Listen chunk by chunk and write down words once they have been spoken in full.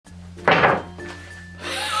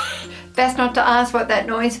Best not to ask what that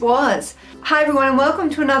noise was. Hi everyone and welcome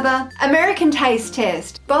to another American taste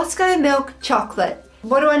test. Bosco milk chocolate.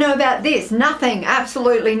 What do I know about this? Nothing,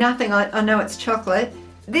 absolutely nothing. I know it's chocolate.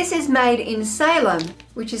 This is made in Salem,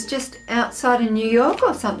 which is just outside of New York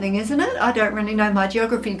or something, isn't it? I don't really know my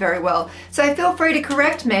geography very well. So feel free to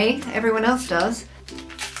correct me, everyone else does.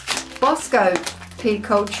 Bosco Pea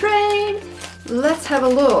Coltrane. Let's have a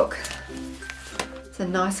look. It's a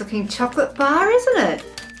nice looking chocolate bar, isn't it?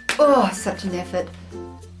 Oh, such an effort.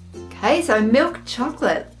 Okay, so milk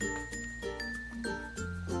chocolate.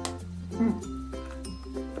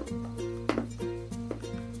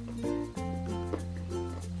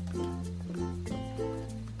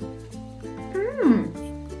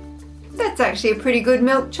 That's actually a pretty good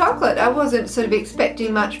milk chocolate. I wasn't sort of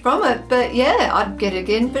expecting much from it, but yeah, I'd get it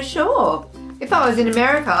again for sure. If I was in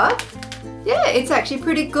America, yeah, it's actually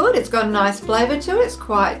pretty good. It's got a nice flavour to it. It's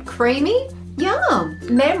quite creamy. Yum!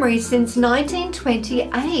 Memory since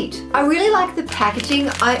 1928. I really like the packaging.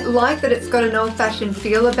 I like that it's got an old-fashioned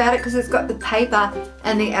feel about it because it's got the paper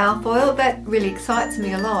and the alfoil. That really excites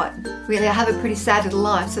me a lot. Really, I have a pretty sad little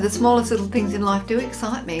life, so the smallest little things in life do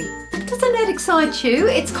excite me. Doesn't that excite you?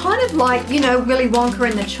 It's kind of like, you know, Willy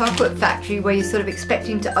Wonka in the Chocolate Factory where you're sort of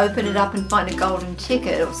expecting to open it up and find a golden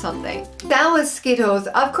ticket or something. Sour Skittles.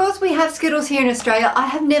 Of course we have Skittles here in Australia. I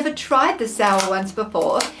have never tried the sour ones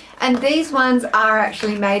before. And these ones are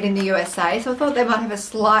actually made in the USA, so I thought they might have a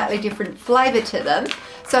slightly different flavour to them.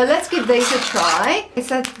 So let's give these a try.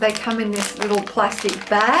 So they come in this little plastic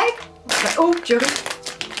bag. Oh, Judy.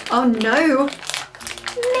 Oh no.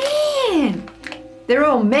 Man, they're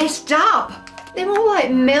all messed up. They're all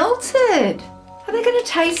like melted. Are they going to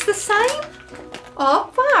taste the same?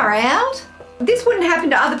 Oh, far out. This wouldn't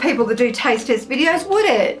happen to other people that do taste test videos, would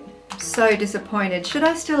it? So disappointed. Should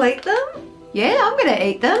I still eat them? Yeah, I'm going to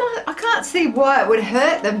eat them. I can't see why it would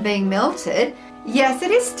hurt them being melted. Yes,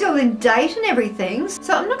 it is still in date and everything,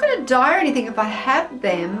 so I'm not going to die or anything if I have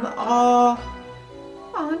them. Oh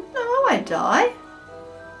no, I won't die.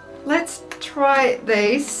 Let's try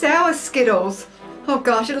these sour Skittles. Oh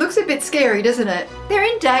gosh, it looks a bit scary, doesn't it? They're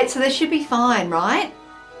in date, so they should be fine, right?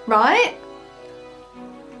 Right?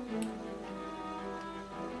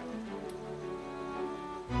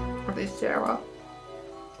 Are they sour?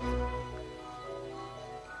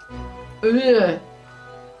 Ugh.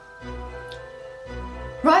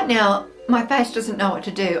 Right now, my face doesn't know what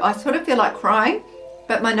to do. I sort of feel like crying,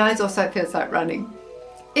 but my nose also feels like running.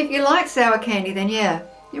 If you like sour candy, then yeah,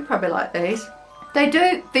 you'll probably like these. They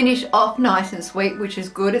do finish off nice and sweet, which is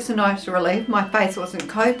good. It's a nice relief. My face wasn't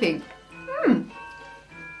coping.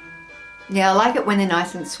 Yeah, I like it when they're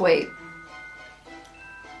nice and sweet.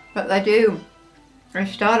 But they do. They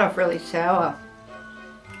start off really sour.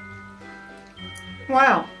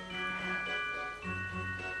 Wow.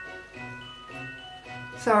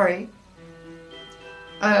 Sorry.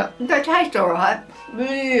 They taste alright.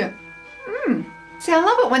 See, I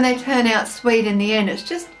love it when they turn out sweet in the end. It's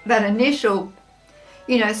just that initial,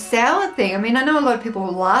 you know, sour thing. I mean, I know a lot of people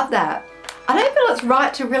love that. I don't feel it's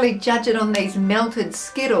right to really judge it on these melted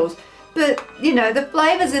Skittles, but, you know, the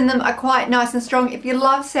flavours in them are quite nice and strong. If you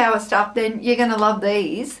love sour stuff, then you're going to love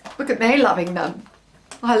these. Look at me loving them.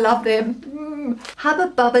 I love them.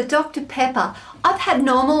 Hubba Bubba Dr. Pepper. I've had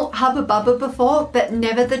normal Hubba Bubba before, but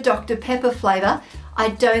never the Dr. Pepper flavour. I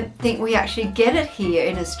don't think we actually get it here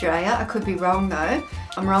in Australia. I could be wrong though.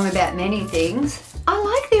 I'm wrong about many things. I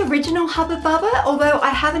like the original Hubba Bubba, although I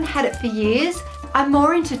haven't had it for years. I'm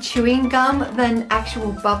more into chewing gum than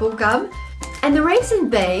actual bubble gum. And the reason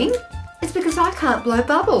being is because I can't blow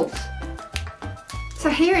bubbles. So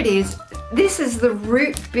here it is. This is the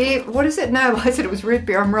root beer, what is it? No, I said it was root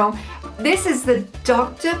beer, I'm wrong. This is the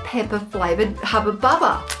Dr. Pepper flavoured Hubba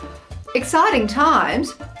Bubba. Exciting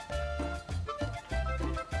times.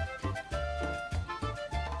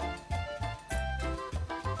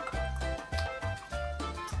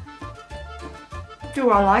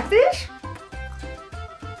 Do I like this?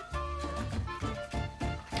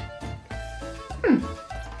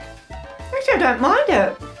 Actually, I don't mind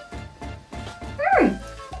it.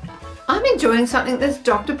 I'm enjoying something that's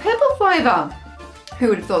Dr. Pepper flavour. Who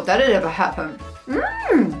would have thought that had ever happened?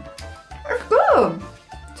 That's good.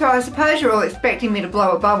 So I suppose you're all expecting me to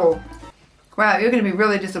blow a bubble. Wow, you're going to be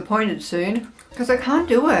really disappointed soon, because I can't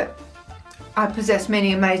do it. I possess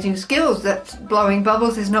many amazing skills, that blowing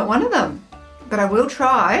bubbles is not one of them. But I will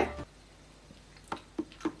try.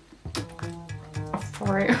 Oh,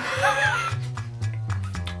 sorry.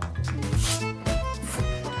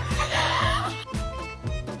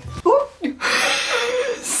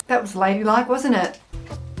 That was ladylike, wasn't it?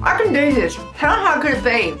 I can do this. How hard could it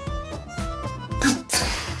be?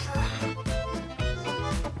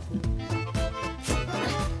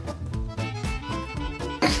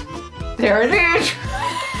 There it is.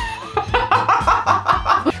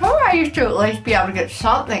 Sure, I used to at least be able to get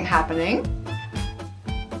something happening.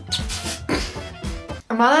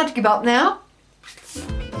 Am I allowed to give up now?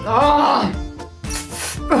 Oh.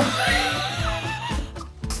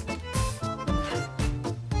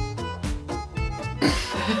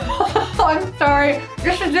 I'm sorry.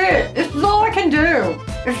 This is it. This is all I can do.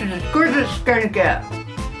 This is as good as it's going to get.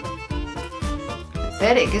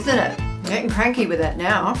 Pathetic, isn't it? I'm getting cranky with that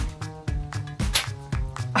now.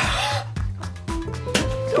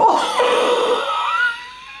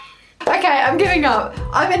 Okay, I'm giving up.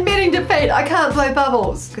 I'm admitting defeat. I can't blow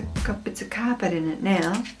bubbles. Got bits of carpet in it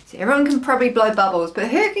now. So everyone can probably blow bubbles, but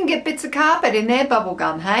who can get bits of carpet in their bubble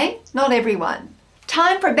gum, hey? Not everyone.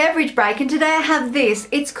 Time for a beverage break, and today I have this.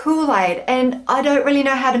 It's Kool-Aid, and I don't really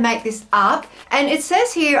know how to make this up. And it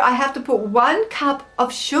says here I have to put 1 cup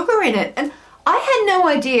of sugar in it, and I had no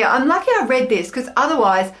idea. I'm lucky I read this, because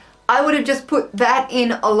otherwise I would have just put that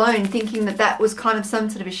in alone, thinking that that was kind of some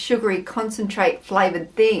sort of a sugary concentrate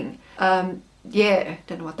flavoured thing. Yeah,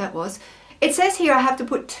 don't know what that was. It says here I have to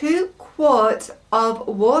put 2 quarts of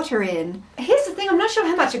water in. Here's the thing, I'm not sure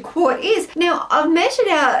how much a quart is. Now, I've measured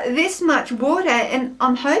out this much water, and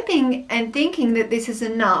I'm hoping and thinking that this is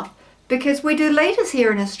enough, because we do litres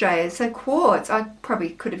here in Australia, so quarts. I probably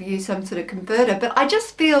could have used some sort of converter, but I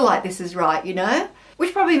just feel like this is right, you know?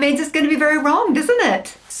 Which probably means it's going to be very wrong, doesn't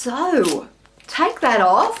it? So, take that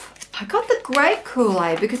off. I got the grape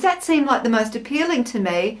Kool-Aid because that seemed like the most appealing to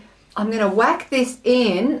me. I'm going to whack this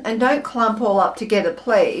in, and don't clump all up together,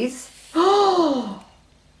 please. Oh,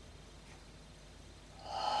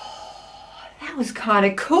 that was kind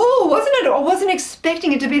of cool, wasn't it? I wasn't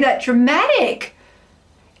expecting it to be that dramatic.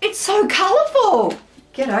 It's so colourful.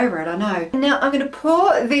 Get over it, I know. Now I'm going to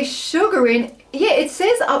pour this sugar in. Yeah, it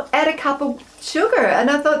says I'll add a cup of sugar, and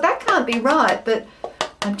I thought that can't be right, but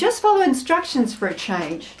I'm just following instructions for a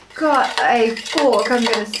change. Got a fork. I'm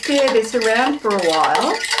going to stir this around for a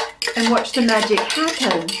while and watch the magic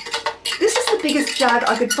happen. This is the biggest jug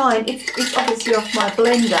I could find. It's obviously off my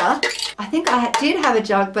blender. I think I did have a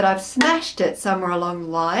jug, but I've smashed it somewhere along the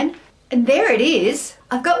line. And there it is.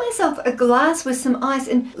 I've got myself a glass with some ice,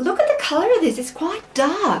 and look at the colour of this. It's quite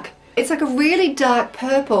dark. It's like a really dark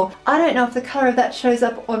purple. I don't know if the colour of that shows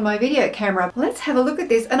up on my video camera. Let's have a look at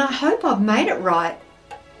this, and I hope I've made it right.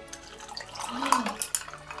 Oh.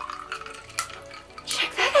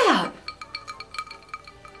 Check that out.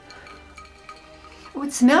 Oh,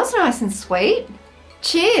 it smells nice and sweet.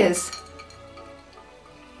 Cheers.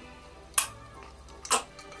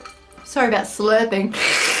 Sorry about slurping.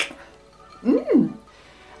 Mmm.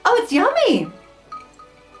 Oh, it's yummy.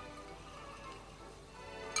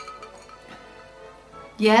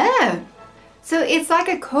 Yeah. So it's like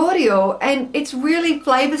a cordial, and it's really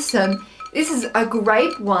flavoursome. This is a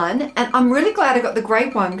grape one, and I'm really glad I got the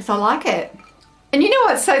grape one because I like it. And you know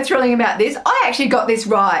what's so thrilling about this? I actually got this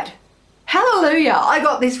right. Hallelujah, I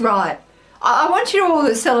got this right. I want you to all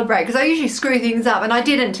to celebrate, because I usually screw things up, and I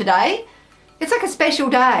didn't today. It's like a special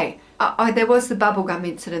day. There was the bubblegum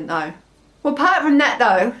incident though. Well, apart from that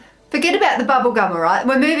though, forget about the bubblegum, alright?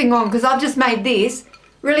 We're moving on, because I've just made this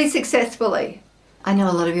really successfully. I know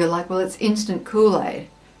a lot of you are like, well, it's instant Kool-Aid.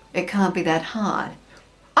 It can't be that hard.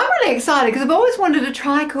 I'm really excited because I've always wanted to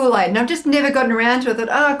try Kool-Aid, and I've just never gotten around to it. I thought,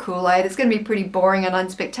 oh, Kool-Aid, it's going to be pretty boring and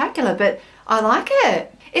unspectacular, but I like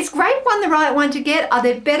it. Is grape one the right one to get? Are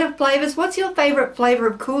there better flavours? What's your favourite flavour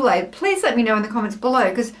of Kool-Aid? Please let me know in the comments below,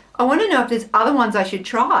 because I want to know if there's other ones I should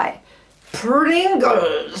try.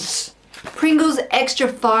 Pringles. Pringles extra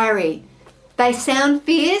fiery. They sound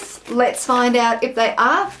fierce. Let's find out if they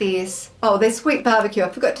are fierce. Oh, they're sweet barbecue. I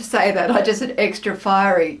forgot to say that. I just said extra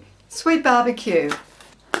fiery. Sweet barbecue.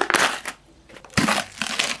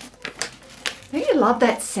 Don't you love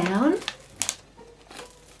that sound?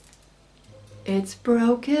 It's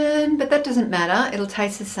broken, but that doesn't matter. It'll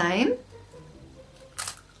taste the same.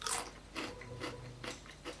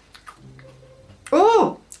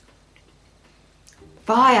 Oh!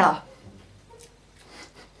 Fire!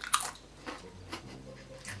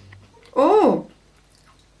 Oh!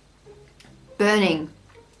 Burning.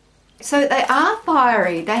 So they are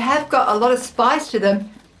fiery. They have got a lot of spice to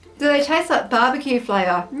them. Do they taste like barbecue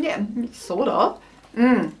flavour? Yeah, sort of.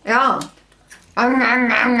 Yeah.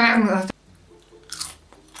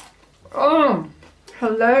 Oh,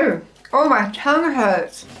 hello. Oh, my tongue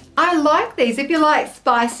hurts. I like these. If you like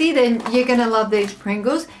spicy, then you're going to love these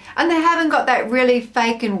Pringles. And they haven't got that really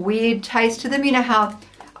fake and weird taste to them. You know how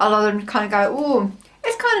a lot of them kind of go, oh,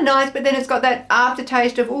 it's kind of nice, but then it's got that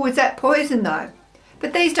aftertaste of, oh, is that poison though?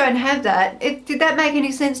 But these don't have that. Did that make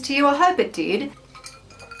any sense to you? I hope it did.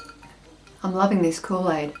 I'm loving this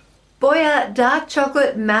Kool-Aid. Balia Dark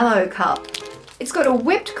Chocolate Mallow Cup. It's got a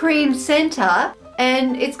whipped cream center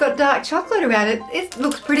and it's got dark chocolate around it. It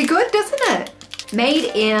looks pretty good, doesn't it? Made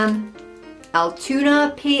in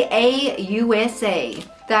Altoona, PA, USA.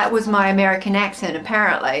 That was my American accent,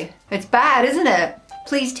 apparently. It's bad, isn't it?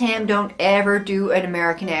 Please, Tam, don't ever do an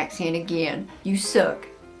American accent again. You suck.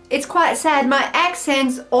 It's quite sad. My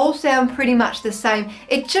accents all sound pretty much the same.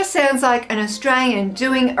 It just sounds like an Australian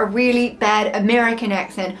doing a really bad American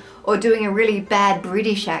accent or doing a really bad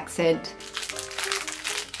British accent.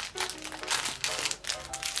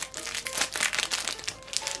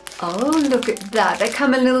 Oh, look at that. They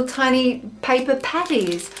come in little tiny paper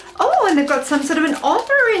patties. Oh, and they've got some sort of an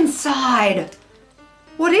offer inside.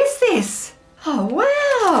 What is this? Oh,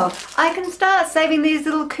 wow. I can start saving these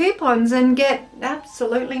little coupons and get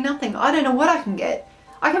absolutely nothing. I don't know what I can get.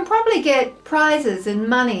 I can probably get prizes and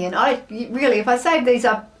money, and really, if I save these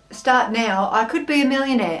up, start now, I could be a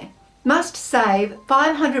millionaire. Must save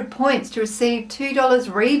 500 points to receive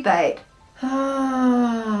 $2 rebate.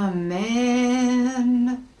 Oh,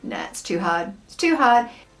 man. Nah, it's too hard. It's too hard.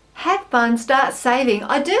 Have fun, start saving.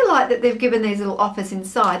 I do like that they've given these little offers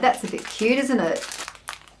inside. That's a bit cute, isn't it?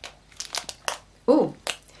 Oh,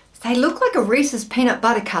 they look like a Reese's peanut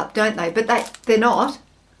butter cup, don't they? But they're not.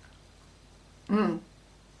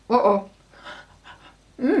 Uh-oh.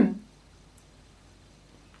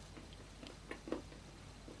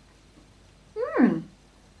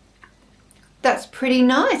 That's pretty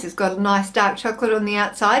nice. It's got a nice dark chocolate on the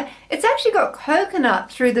outside. It's actually got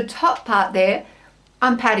coconut through the top part there.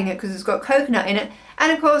 I'm patting it because it's got coconut in it.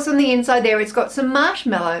 And of course on the inside there it's got some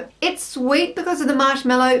marshmallow. It's sweet because of the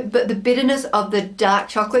marshmallow, but the bitterness of the dark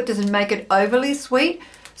chocolate doesn't make it overly sweet.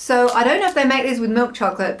 So I don't know if they make these with milk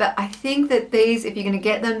chocolate, but I think that these, if you're going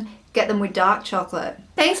to get them with dark chocolate.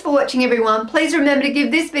 Thanks for watching, everyone. Please remember to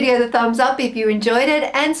give this video the thumbs up if you enjoyed it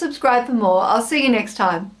and subscribe for more. I'll see you next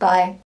time. Bye.